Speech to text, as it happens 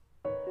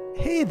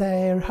Hey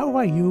there, how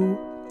are you?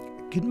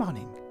 Good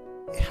morning.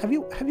 Have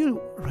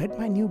you read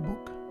my new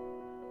book?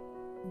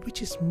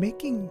 Which is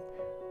making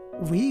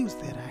waves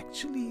there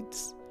actually.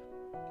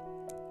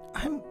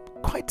 I'm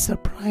quite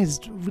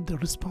surprised with the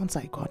response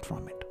I got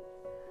from it.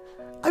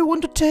 I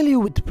want to tell you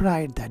with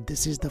pride that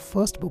this is the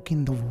first book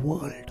in the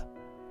world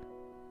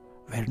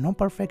where no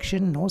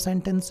perfection, no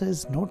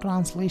sentences, no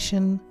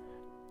translation,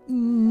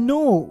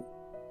 no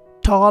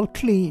tall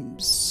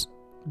claims.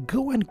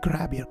 Go and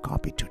grab your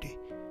copy today.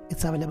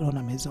 It's available on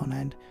Amazon,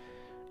 and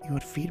your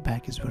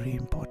feedback is very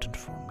important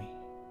for me.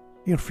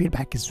 Your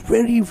feedback is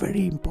very,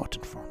 very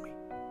important for me.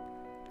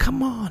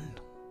 Come on.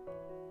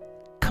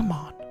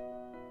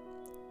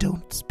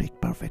 Don't speak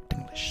perfect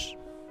English.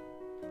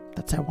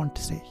 That's what I want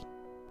to say.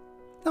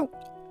 Now,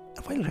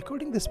 while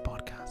recording this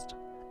podcast,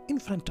 in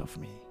front of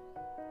me,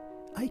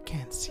 I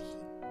can see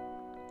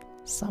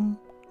some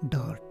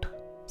dirt.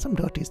 Some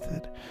dirt is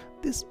there.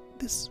 This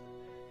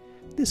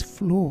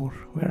floor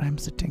where I'm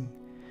sitting,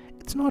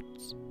 it's not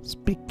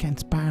spick and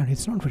span.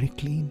 It's not very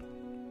clean.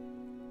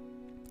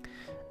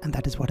 And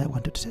that is what I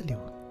wanted to tell you.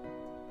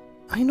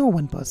 I know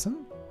one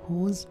person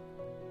who's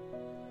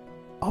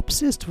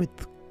obsessed with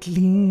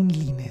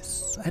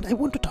cleanliness, and I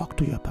want to talk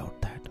to you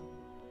about that.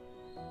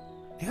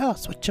 Yeah,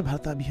 Swachh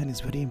Bharat Abhiyan is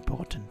very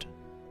important.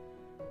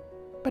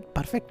 But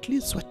perfectly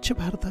Swachh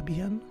Bharat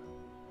Abhiyan,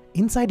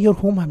 inside your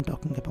home I'm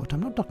talking about.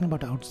 I'm not talking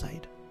about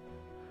outside.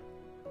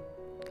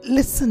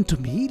 Listen to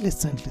me.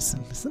 Listen.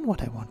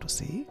 What I want to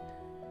say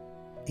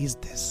is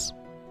this.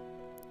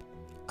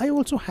 I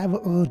also have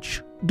an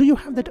urge. Do you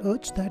have that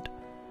urge that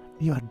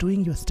you are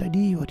doing your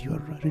study or you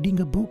are reading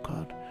a book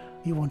or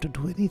you want to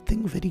do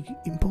anything very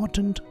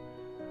important,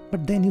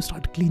 but then you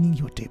start cleaning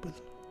your table,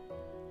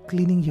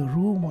 cleaning your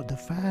room or the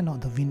fan or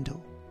the window.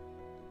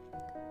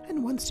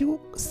 And once you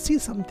see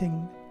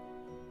something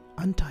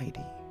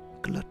untidy,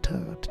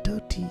 cluttered,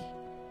 dirty,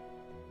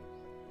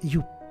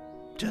 you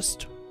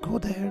just go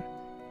there,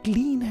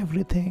 clean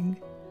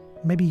everything,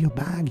 maybe your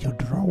bag, your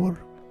drawer,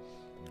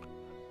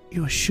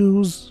 your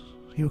shoes,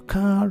 your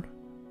car,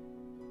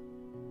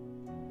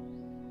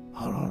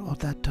 or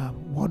that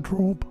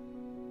wardrobe,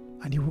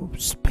 and you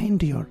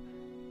spend your,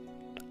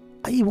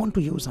 I want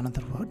to use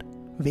another word,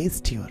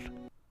 waste your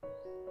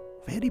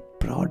very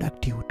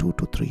productive 2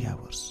 to 3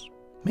 hours,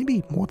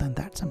 maybe more than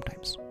that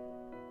sometimes.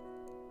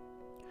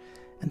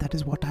 And that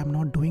is what I'm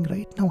not doing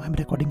right now. I'm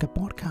recording a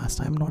podcast.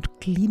 I'm not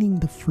cleaning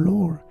the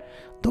floor,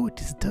 though it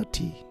is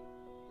dirty.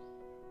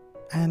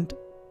 And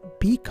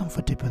be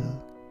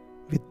comfortable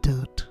with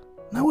dirt.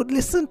 Now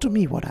listen to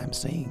me what I'm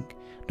saying.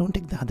 Don't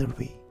take the other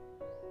way.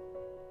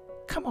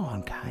 Come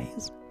on,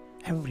 guys.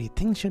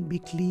 Everything should be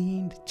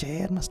cleaned.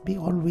 Chair must be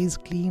always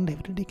cleaned,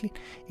 every day clean.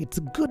 It's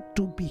good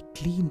to be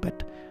clean,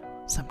 but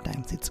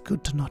sometimes it's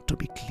good not to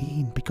be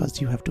clean because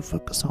you have to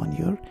focus on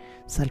your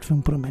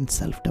self-improvement,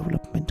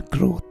 self-development,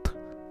 growth.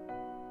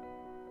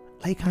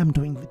 Like I'm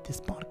doing with this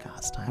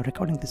podcast. I'm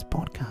recording this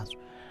podcast.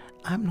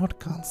 I'm not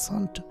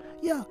concerned.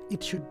 Yeah,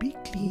 it should be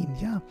clean.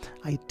 Yeah,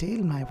 I tell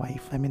my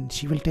wife.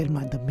 She will tell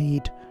the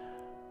maid,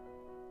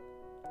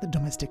 the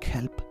domestic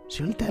help.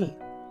 She will tell.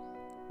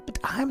 But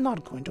I'm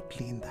not going to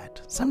clean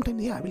that.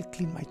 Sometimes, I will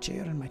clean my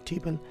chair and my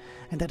table.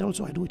 And that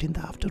also I do it in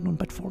the afternoon.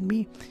 But for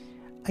me,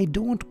 I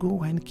don't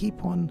go and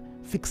keep on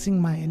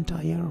fixing my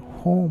entire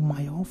home,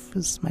 my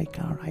office, my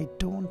car. I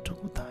don't do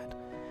that.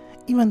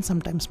 Even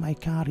sometimes my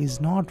car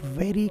is not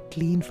very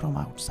clean from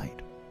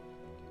outside.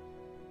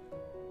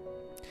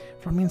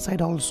 From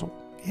inside also,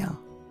 yeah.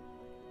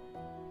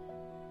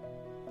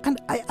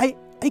 And I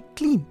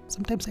clean.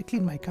 Sometimes I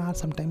clean my car.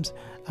 Sometimes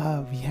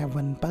we have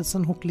one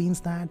person who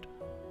cleans that.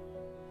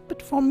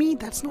 But for me,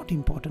 that's not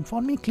important.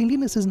 For me,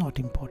 cleanliness is not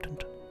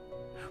important.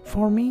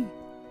 For me,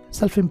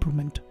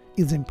 self-improvement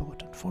is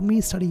important. For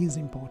me, study is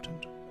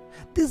important.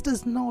 This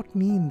does not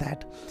mean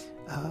that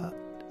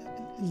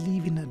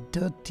live in a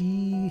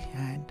dirty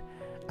and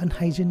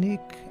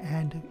unhygienic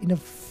and in a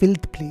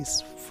filth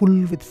place,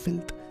 full with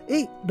filth.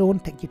 Hey,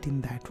 don't take it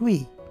in that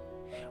way.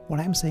 What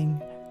I'm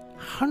saying,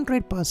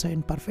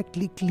 100%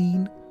 perfectly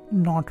clean,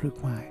 not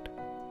required.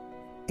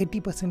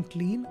 80%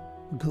 clean,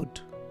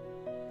 good.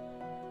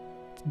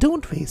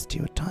 Don't waste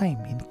your time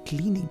in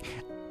cleaning.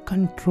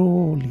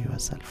 Control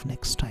yourself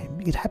next time.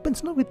 It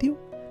happens now with you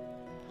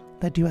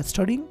that you are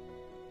studying,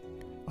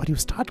 or you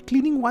start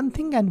cleaning one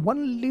thing and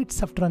one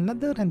leads after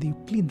another, and you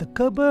clean the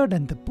cupboard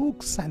and the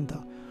books and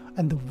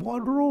the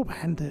wardrobe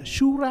and the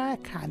shoe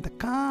rack and the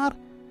car,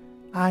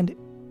 and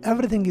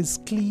everything is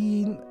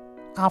clean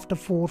after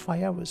 4 or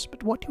 5 hours.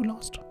 But what you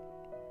lost?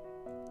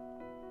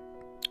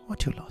 4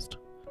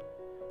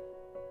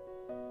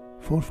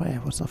 or 5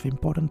 hours of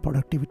important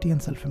productivity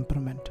and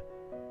self-improvement.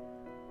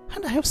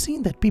 And I have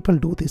seen that people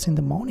do this in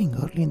the morning,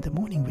 early in the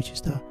morning, which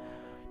is the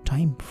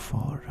time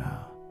for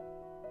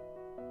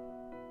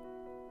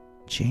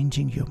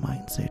changing your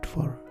mindset,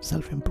 for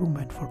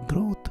self-improvement, for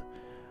growth,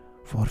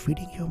 for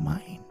feeding your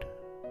mind,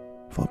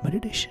 for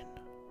meditation.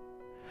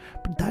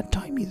 But that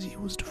time is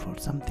used for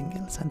something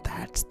else, and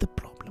that's the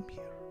problem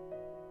here.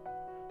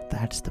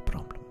 That's the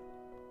problem.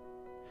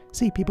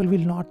 See, people will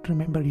not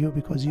remember you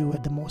because you were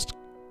the most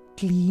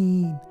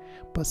clean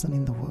person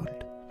in the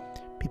world.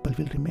 People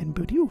will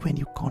remember you when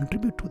you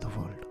contribute to the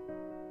world.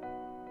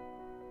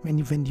 When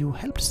you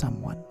helped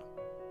someone.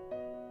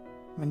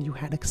 When you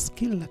had a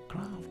skill, a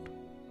craft.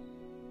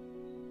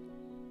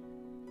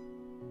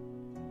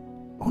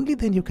 Only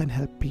then you can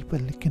help people,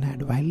 you can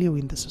add value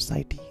in the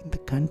society, in the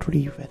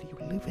country where you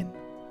live in.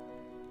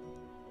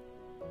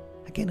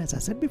 Again, as I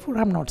said before,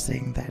 I'm not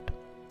saying that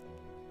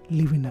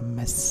live in a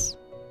mess.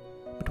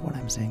 But what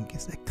I'm saying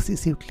is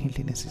excessive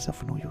cleanliness is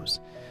of no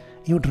use.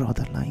 You draw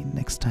the line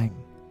next time.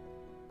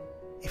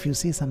 If you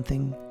see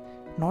something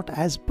not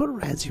as per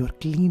as your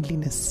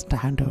cleanliness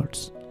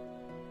standards,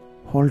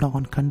 hold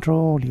on,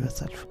 control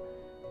yourself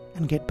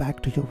and get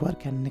back to your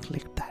work and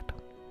neglect that.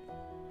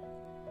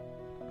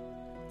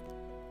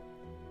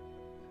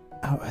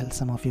 Well,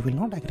 some of you will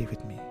not agree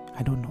with me.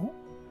 I don't know.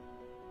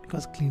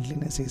 Because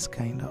cleanliness is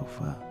kind of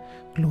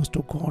close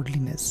to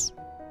godliness.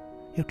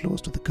 You're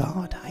close to the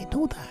God. I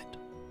know that.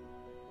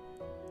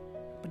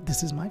 But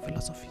this is my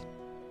philosophy.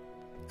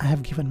 I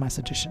have given my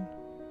suggestion.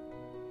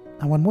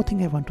 Now, one more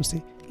thing I want to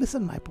say.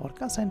 Listen my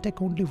podcast and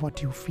take only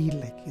what you feel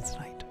like is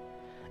right.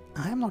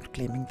 I am not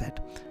claiming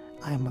that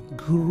I am a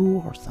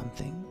guru or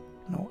something.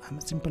 No, I'm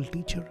a simple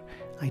teacher.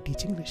 I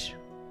teach English.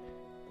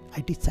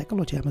 I teach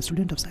psychology. I'm a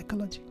student of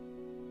psychology.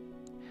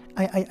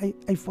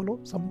 I follow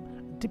some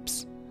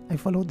tips. I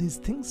follow these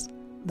things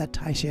that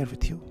I share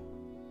with you.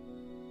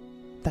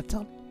 That's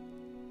all.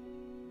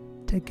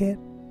 Take care.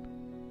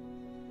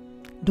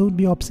 Don't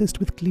be obsessed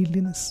with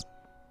cleanliness.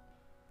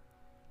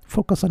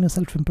 Focus on your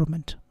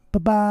self-improvement.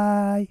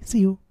 Bye-bye. See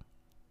you.